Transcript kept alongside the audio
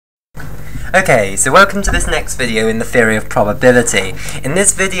Okay, so welcome to this next video in the theory of probability. In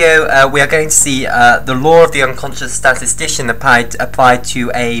this video we are going to see the law of the unconscious statistician applied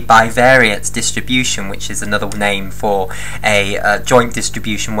to a bivariate distribution, which is another name for a joint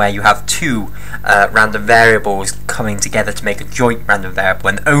distribution where you have two random variables coming together to make a joint random variable,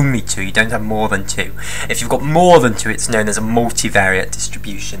 and only two. You don't have more than two. If you've got more than two, it's known as a multivariate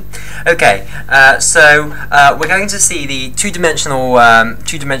distribution. Okay, so we're going to see the two-dimensional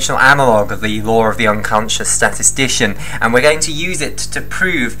analog of the law of the unconscious statistician, and we're going to use it to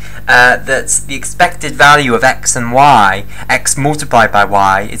prove that the expected value of x and y, x multiplied by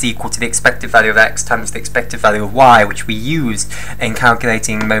y, is equal to the expected value of x times the expected value of y, which we used in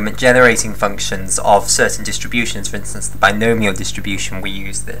calculating moment generating functions of certain distributions. For instance, the binomial distribution, we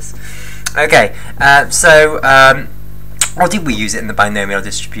use this. Okay, or did we use it in the binomial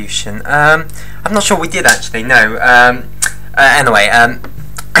distribution? I'm not sure we did actually, no. Anyway,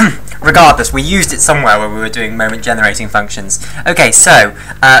 regardless, we used it somewhere where we were doing moment generating functions. Okay, so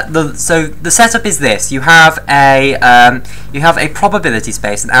the setup is this: you have a probability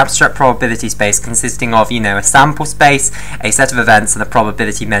space, an abstract probability space consisting of a sample space, a set of events, and a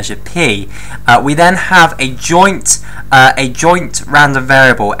probability measure p. We then have a joint random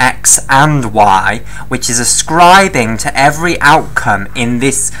variable x and y, which is ascribing to every outcome in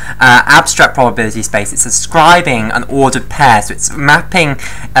this abstract probability space. It's ascribing an ordered pair, so it's mapping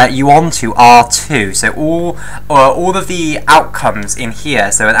you onto R2. So all of the outcomes in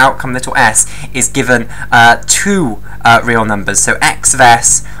here, so an outcome little s is given two real numbers, so x of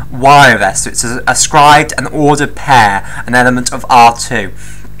s, y of s, so it's ascribed an ordered pair, an element of R2.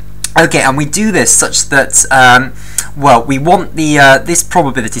 Okay, and we do this such that well, we want the this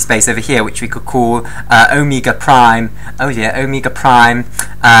probability space over here, which we could call omega prime, omega prime,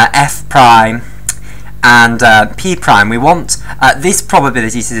 f prime, and p prime. We want this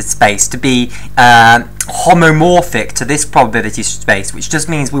probability space to be homomorphic to this probability space, which just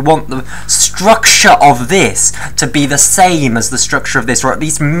means we want the structure of this to be the same as the structure of this, or at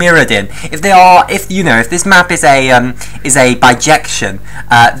least mirrored in. If this map is a bijection,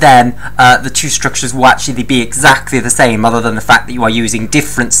 then the two structures will actually be exactly the same, other than the fact that you are using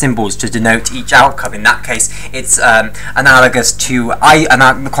different symbols to denote each outcome. In that case, it's analogous to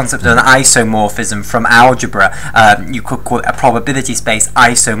the concept of an isomorphism from algebra. You could call it a probability space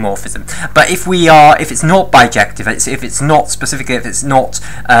isomorphism. But if it's not bijective, if it's not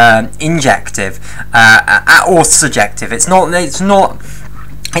injective or surjective, it's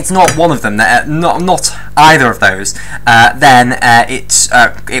not one of them, not either of those, then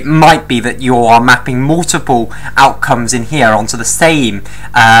it might be that you are mapping multiple outcomes in here onto the same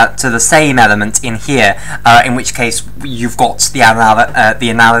element in here, in which case you've got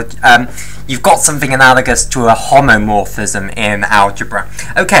you've got something analogous to a homomorphism in algebra.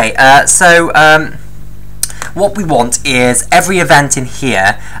 Okay, what we want is every event in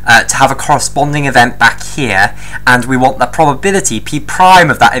here to have a corresponding event back here, and we want the probability p prime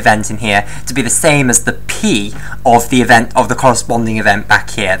of that event in here to be the same as the p of the corresponding event back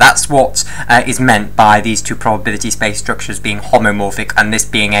here. That's what is meant by these two probability space structures being homomorphic and this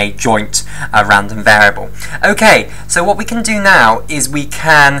being a joint random variable. Okay, so what we can do now is we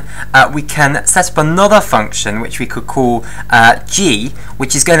can set up another function which we could call g,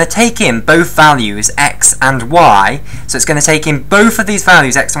 which is going to take in both values x and y. So it's going to take in both of these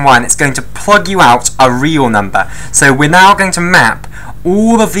values x and y, and it's going to plug you out a real number. So we're now going to map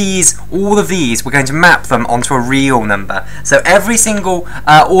all of these, we're going to map them onto a real number. So every single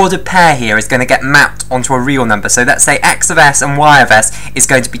ordered pair here is going to get mapped onto a real number. So let's say x of s and y of s is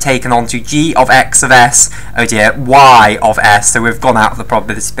going to be taken onto g of x of s, oh dear, y of s. So we've gone out of the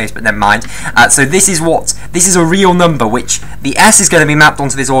probability space, but never mind. So this is a real number, which the s is going to be mapped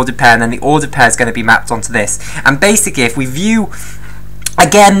onto this ordered pair, and then the ordered pair is going to be mapped onto this. And basically, if we view,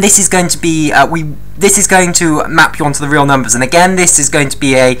 again, this is going to be this is going to map you onto the real numbers, and again this is going to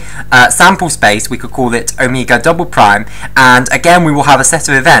be a sample space. We could call it omega double prime, and again we will have a set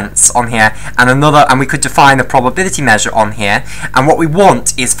of events on here and we could define a probability measure on here, and what we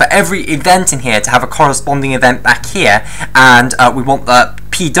want is for every event in here to have a corresponding event back here, and we want the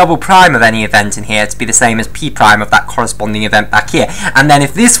p double prime of any event in here to be the same as p prime of that corresponding event back here. And then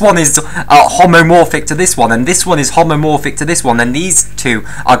if this one is homomorphic to this one, and this one is homomorphic to this one, then these two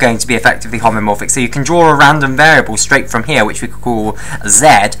are going to be effectively homomorphic. So you can draw a random variable straight from here, which we could call z,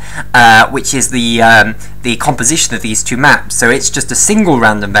 which is the composition of these two maps. So it's just a single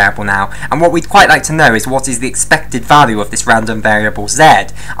random variable now, and what we'd quite like to know is what is the expected value of this random variable z,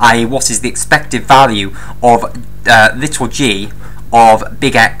 i.e. what is the expected value of little g of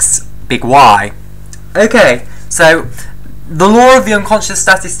big X, big Y. Okay, so the law of the unconscious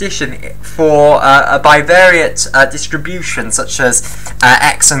statistician for a bivariate distribution such as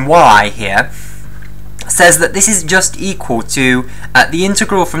x and y here says that this is just equal to the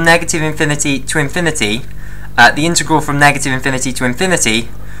integral from negative infinity to infinity, the integral from negative infinity to infinity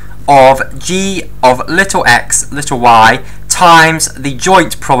of g of little x, little y, times the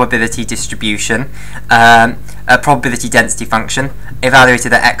joint probability distribution, probability density function,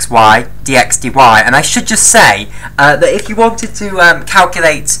 evaluated at x, y, dx, dy. And I should just say that if you wanted to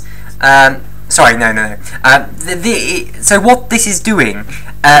calculate... sorry, no. So what this is doing,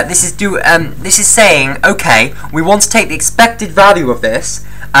 this is saying, okay, we want to take the expected value of this,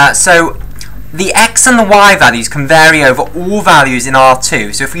 so the x and the y values can vary over all values in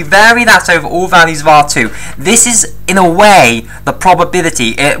R2. So if we vary that over all values of R2, this is, in a way, the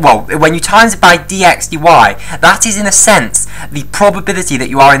probability, well, when you times it by dx, dy, that is, in a sense, the probability that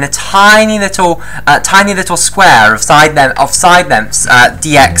you are in a tiny little square of side lengths,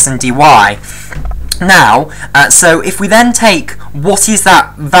 dx and dy. Now, so if we then take what is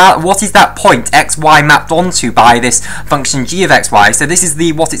that point xy mapped onto by this function g of xy, so this is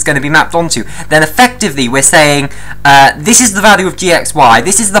what it's going to be mapped onto, then effectively we're saying this is the value of gxy,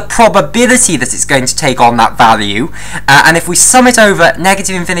 this is the probability that it's going to take on that value, and if we sum it over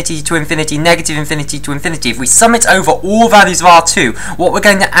negative infinity to infinity, negative infinity to infinity, if we sum it over all values of R2, what we're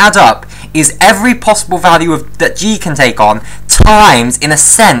going to add up is every possible value that g can take on times, in a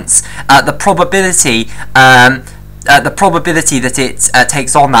sense, the probability that it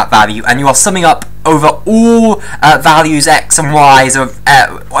takes on that value, and you are summing up over all values x and y's of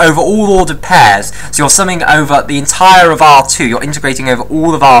over all ordered pairs. So you're summing over the entire of R2. You're integrating over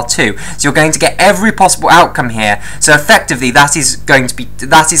all of R2. So you're going to get every possible outcome here. So effectively, that's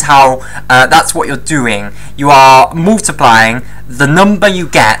what you're doing. You are multiplying the number you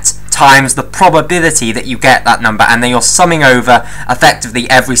get times the probability that you get that number, and then you're summing over effectively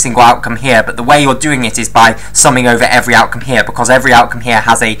every single outcome here. But the way you're doing it is by summing over every outcome here, because every outcome here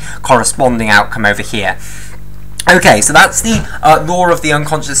has a corresponding outcome over here. Okay, so that's the law of the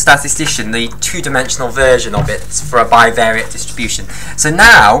unconscious statistician, the two-dimensional version of it for a bivariate distribution. So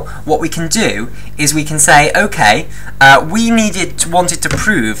now what we can do is we can say, okay, we wanted to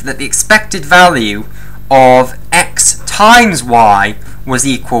prove that the expected value of x times y was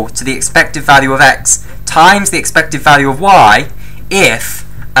equal to the expected value of x times the expected value of y if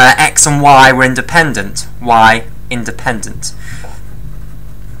x and y were independent, y independent.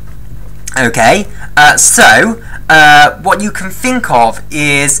 Okay, so what you can think of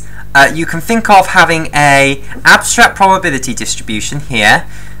is you can think of having a abstract probability distribution here.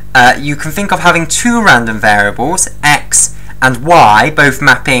 You can think of having two random variables, x and y, both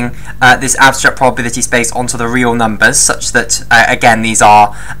mapping this abstract probability space onto the real numbers, such that, again, these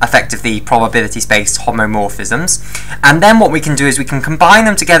are effectively probability space homomorphisms. And then what we can do is we can combine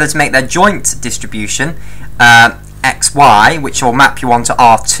them together to make their joint distribution, xy, which will map you onto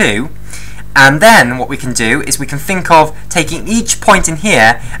R2. And then what we can do is we can think of taking each point in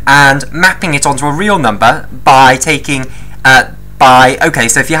here and mapping it onto a real number by taking... okay,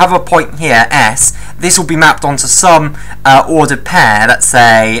 so if you have a point here, s, this will be mapped onto some ordered pair, let's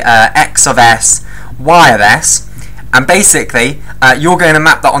say x of s, y of s, and basically you're going to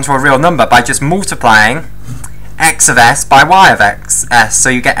map that onto a real number by just multiplying x of s by y of s, so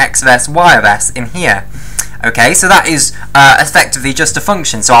you get x of s, y of s in here. Okay, so that is effectively just a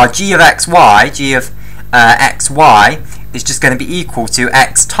function, so our g of xy, g of xy, is just going to be equal to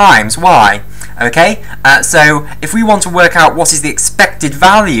x times y. Okay, so if we want to work out what is the expected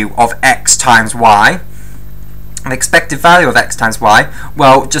value of x times y, the expected value of x times y,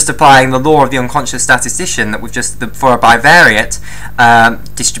 well, just applying the law of the unconscious statistician that we've just, for a bivariate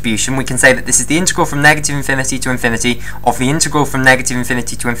distribution, we can say that this is the integral from negative infinity to infinity of the integral from negative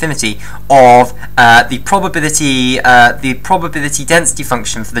infinity to infinity of the probability density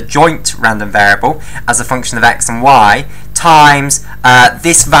function for the joint random variable as a function of x and y times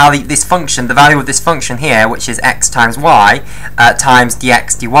this function, the value of this function here, which is x times y times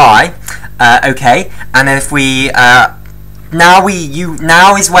dx dy. Okay, and then if we now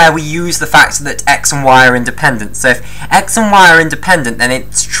is where we use the fact that x and y are independent. So if x and y are independent, then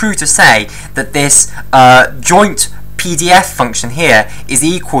it's true to say that this joint PDF function here is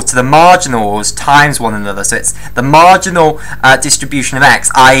equal to the marginals times one another. So it's the marginal distribution of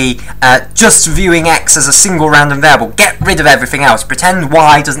x, i.e. Just viewing x as a single random variable. Get rid of everything else. Pretend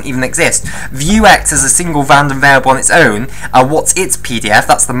y doesn't even exist. View x as a single random variable on its own. What's its PDF?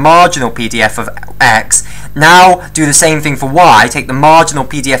 That's the marginal PDF of x. Now do the same thing for y. Take the marginal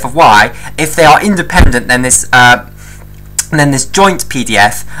PDF of y. If they are independent, then this And then this joint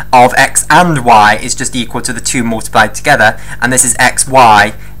PDF of x and y is just equal to the two multiplied together, and this is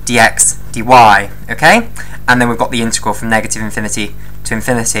xy dx dy, okay? And then we've got the integral from negative infinity to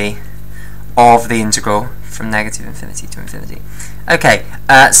infinity of the integral from negative infinity to infinity. Okay,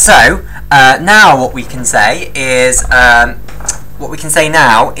 so now what we can say is that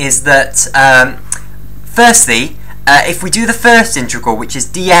firstly, if we do the first integral, which is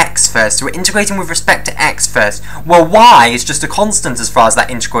dx first, so we're integrating with respect to x first, well, y is just a constant as far as that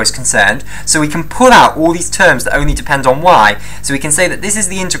integral is concerned, so we can pull out all these terms that only depend on y. So we can say that this is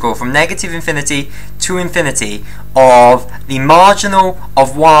the integral from negative infinity to infinity of the marginal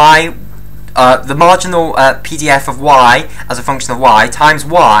of y, the marginal PDF of y as a function of y times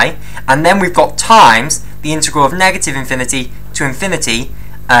y, and then we've got times the integral of negative infinity to infinity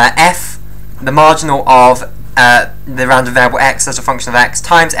f, the marginal of the random variable x as a function of x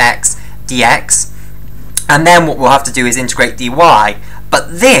times x dx, and then what we'll have to do is integrate dy.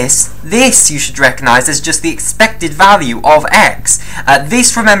 But this you should recognise as just the expected value of x.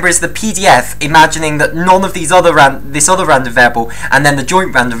 This, remember, is the PDF, imagining that none of these this other random variable and then the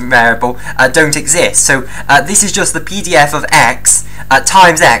joint random variable don't exist. So this is just the PDF of x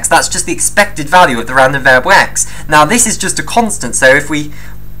times x. That's just the expected value of the random variable x. Now this is just a constant, so if we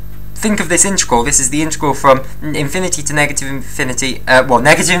think of this integral, this is the integral from infinity to negative infinity,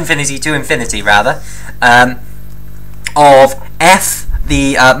 negative infinity to infinity, rather, of f,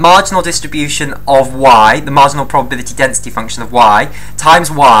 the marginal distribution of y, the marginal probability density function of y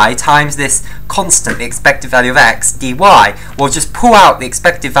times this constant, the expected value of x, dy. We'll just pull out the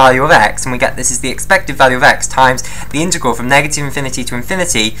expected value of x, and we get this is the expected value of x times the integral from negative infinity to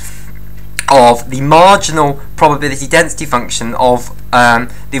infinity of the marginal probability density function of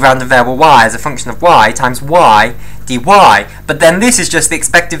the random variable y as a function of y times y dy. But then this is just the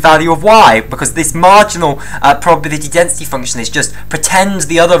expected value of y, because this marginal probability density function is just pretend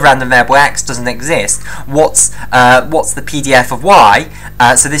the other random variable x doesn't exist. What's the PDF of y?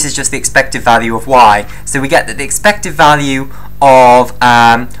 So this is just the expected value of y. So we get that the expected value of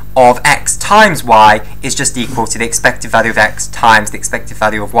x times y is just equal to the expected value of x times the expected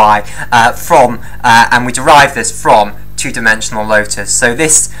value of y and we derive this from two-dimensional LOTUS. So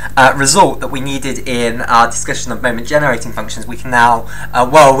this result that we needed in our discussion of moment generating functions, we can now,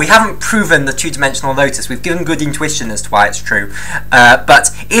 well, we haven't proven the two-dimensional LOTUS, we've given good intuition as to why it's true, but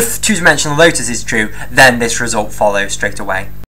if two-dimensional LOTUS is true, then this result follows straight away.